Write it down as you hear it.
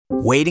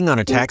Waiting on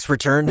a tax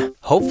return?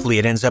 Hopefully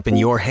it ends up in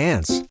your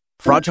hands.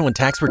 Fraudulent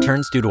tax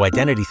returns due to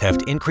identity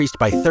theft increased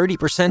by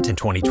 30% in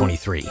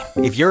 2023.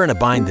 If you're in a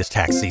bind this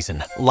tax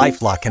season,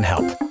 LifeLock can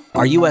help.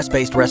 Our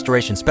U.S.-based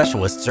restoration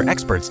specialists are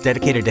experts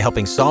dedicated to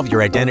helping solve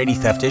your identity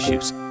theft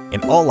issues.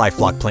 And all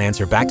LifeLock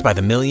plans are backed by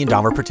the $1 Million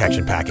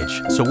Protection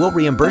Package. So we'll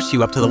reimburse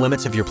you up to the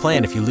limits of your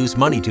plan if you lose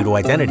money due to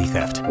identity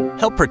theft.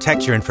 Help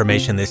protect your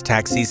information this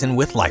tax season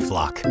with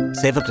LifeLock.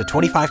 Save up to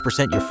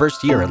 25% your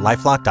first year at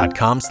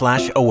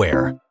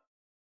LifeLock.com/aware.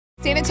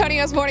 San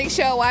Antonio's morning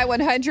show,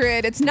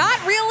 Y100. It's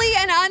not really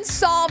an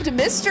unsolved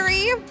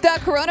mystery. The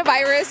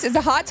coronavirus is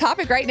a hot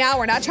topic right now.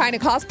 We're not trying to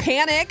cause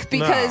panic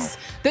because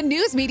the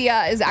news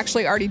media is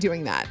actually already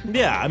doing that.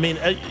 Yeah, I mean,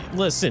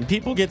 listen,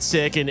 people get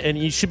sick and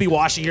you should be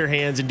washing your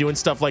hands and doing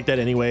stuff like that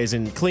anyways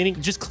and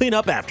just clean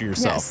up after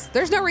yourself. Yes,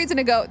 there's no reason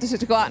to go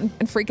out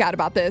and freak out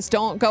about this.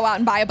 Don't go out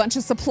and buy a bunch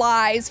of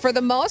supplies. For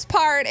the most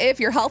part, if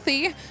you're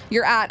healthy,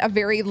 you're at a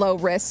very low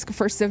risk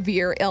for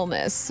severe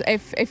illness.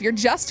 If you're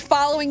just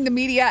following the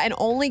media and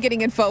only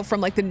getting info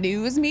from like the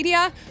news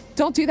media,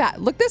 don't do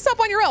that. Look this up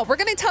on your own. We're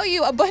going to tell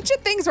you a bunch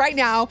of things right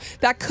now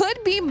that could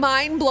be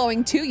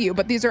mind-blowing to you,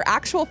 but these are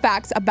actual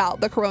facts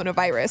about the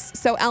coronavirus.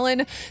 So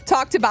Ellen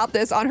talked about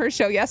this on her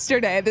show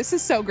yesterday. This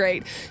is so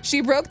great.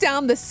 She broke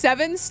down the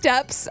 7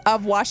 steps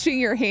of washing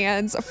your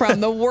hands from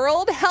the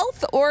World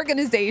Health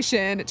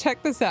Organization.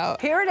 Check this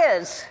out. Here it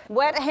is.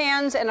 Wet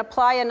hands and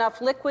apply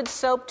enough liquid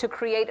soap to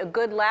create a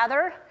good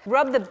lather.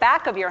 Rub the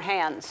back of your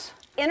hands.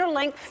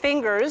 Interlink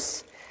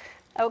fingers.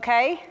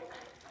 Okay,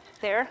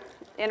 there,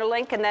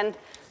 interlink, and then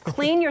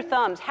clean your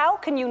thumbs. How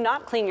can you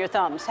not clean your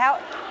thumbs?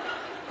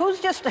 Who's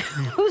just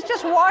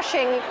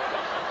washing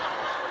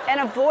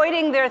and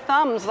avoiding their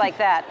thumbs like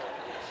that?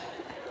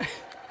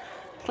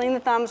 Clean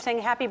the thumbs, sing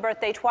happy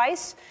birthday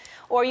twice.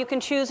 Or you can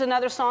choose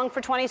another song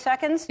for 20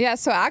 seconds. Yeah,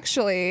 so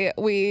actually,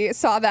 we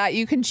saw that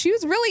you can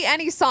choose really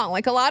any song.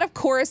 Like a lot of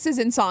choruses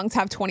in songs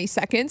have 20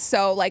 seconds.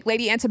 So like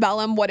Lady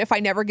Antebellum, What If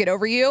I Never Get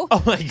Over You?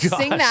 Oh my gosh.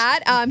 Sing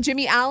that.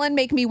 Jimmy Allen,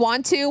 Make Me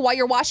Want To. While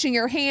you're washing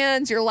your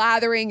hands, you're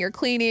lathering, you're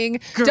cleaning.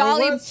 Girl,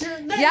 what's your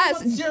name?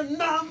 Yes. What's your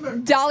number?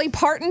 Dolly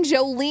Parton,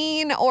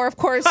 Jolene, or of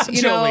course,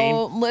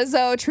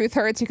 Lizzo, Truth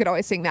Hurts. You could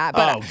always sing that.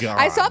 But God.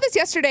 I saw this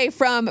yesterday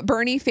from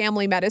Bernie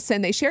Family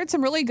Medicine. They shared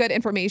some really good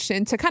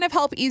information to kind of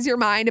help ease your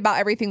mind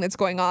about everything that's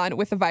going on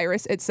with the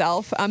virus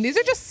itself. These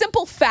are just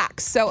simple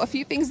facts. So a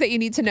few things that you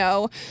need to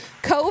know.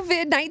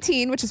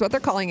 COVID-19, which is what they're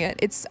calling it,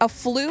 it's a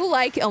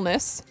flu-like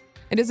illness.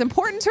 It is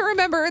important to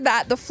remember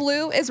that the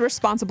flu is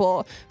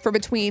responsible for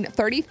between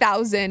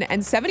 30,000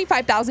 and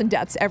 75,000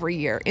 deaths every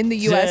year in the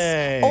U.S.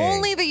 Dang.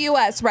 Only the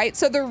U.S., right?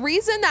 So the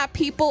reason that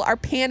people are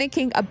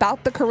panicking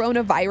about the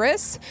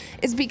coronavirus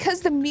is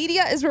because the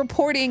media is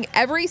reporting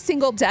every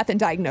single death and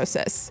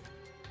diagnosis.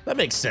 That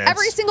makes sense.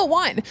 Every single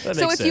one.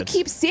 So if you sense.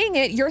 keep seeing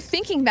it, you're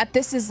thinking that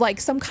this is like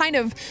some kind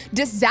of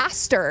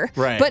disaster.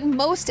 Right. But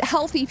most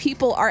healthy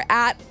people are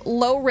at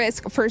low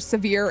risk for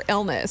severe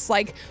illness.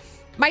 Like,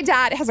 my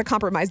dad has a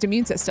compromised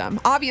immune system.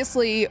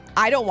 Obviously,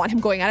 I don't want him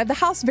going out of the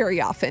house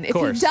very often. If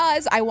he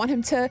does, I want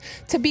him to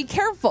be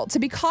careful, to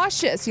be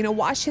cautious,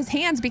 wash his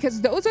hands,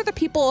 because those are the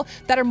people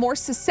that are more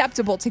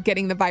susceptible to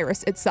getting the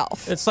virus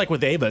itself. It's like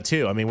with Ava,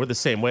 too. I mean, we're the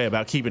same way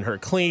about keeping her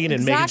clean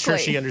and making sure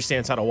she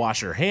understands how to wash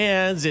her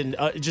hands. And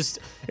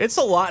it's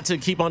a lot to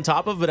keep on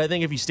top of, but I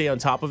think if you stay on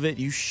top of it,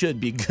 you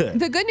should be good.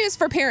 The good news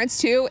for parents,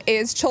 too,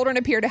 is children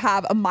appear to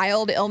have a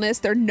mild illness.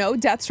 There are no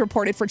deaths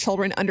reported for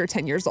children under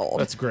 10 years old.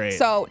 That's great.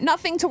 So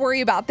nothing to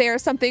worry about there.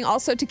 Something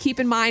also to keep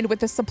in mind with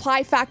the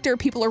supply factor.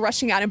 People are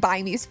rushing out and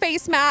buying these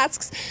face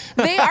masks.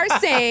 They are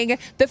saying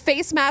the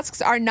face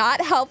masks are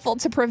not helpful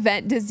to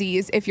prevent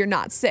disease if you're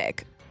not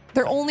sick.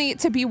 They're only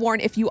to be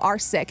worn if you are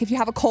sick. If you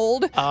have a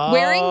cold,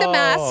 wearing the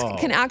mask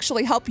can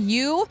actually help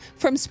you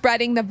from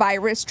spreading the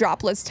virus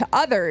droplets to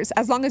others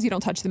as long as you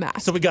don't touch the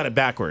mask. So we got it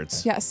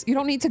backwards. Yes. You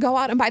don't need to go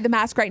out and buy the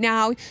mask right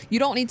now. You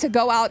don't need to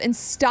go out and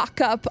stock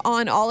up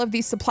on all of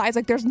these supplies.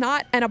 Like, there's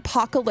not an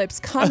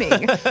apocalypse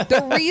coming.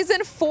 The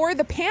reason for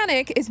the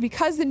panic is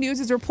because the news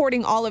is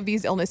reporting all of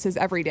these illnesses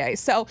every day.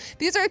 So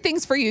these are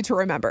things for you to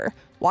remember.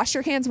 Wash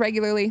your hands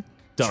regularly.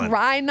 Done.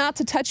 Try not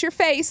to touch your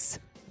face.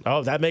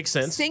 Oh, that makes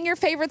sense. Sing your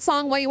favorite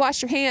song while you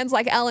wash your hands.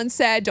 Like Ellen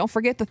said, don't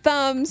forget the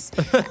thumbs.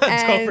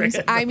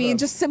 And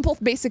just simple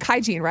basic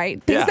hygiene,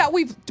 right? Things that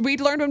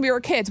we'd learned when we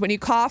were kids. When you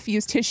cough,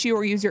 use tissue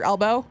or use your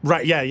elbow.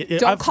 Right, yeah.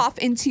 Don't cough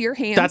into your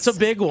hands. That's a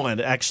big one,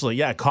 actually.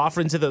 Yeah, cough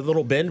into the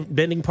little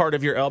bending part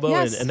of your elbow,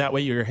 Yes. and that way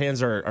your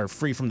hands are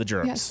free from the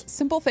germs. Yes,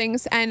 simple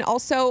things. And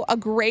also a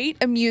great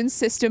immune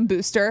system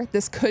booster.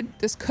 This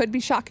could be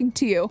shocking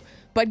to you,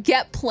 but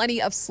get plenty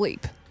of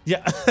sleep.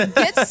 Yeah.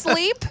 Get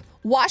sleep.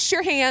 Wash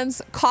your hands,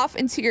 cough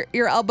into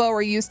your elbow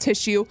or use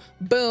tissue.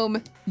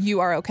 Boom, you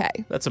are okay.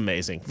 That's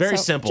amazing. Very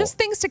simple. Just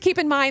things to keep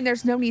in mind.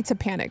 There's no need to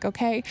panic,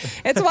 okay?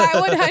 It's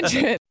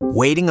Y100.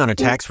 Waiting on a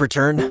tax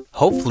return?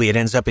 Hopefully it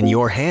ends up in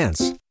your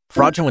hands.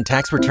 Fraudulent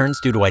tax returns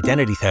due to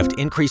identity theft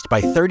increased by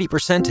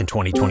 30% in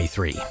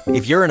 2023.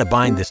 If you're in a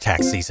bind this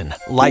tax season,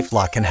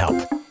 LifeLock can help.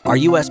 Our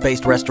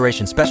U.S.-based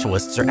restoration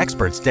specialists are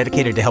experts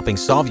dedicated to helping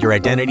solve your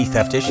identity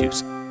theft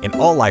issues. And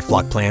all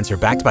LifeLock plans are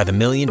backed by the $1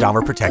 Million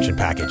Protection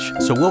Package.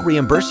 So we'll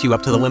reimburse you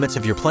up to the limits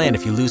of your plan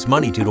if you lose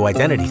money due to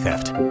identity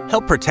theft.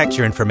 Help protect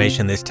your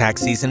information this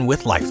tax season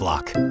with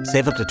LifeLock.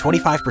 Save up to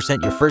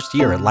 25% your first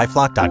year at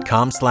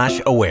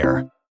LifeLock.com/aware.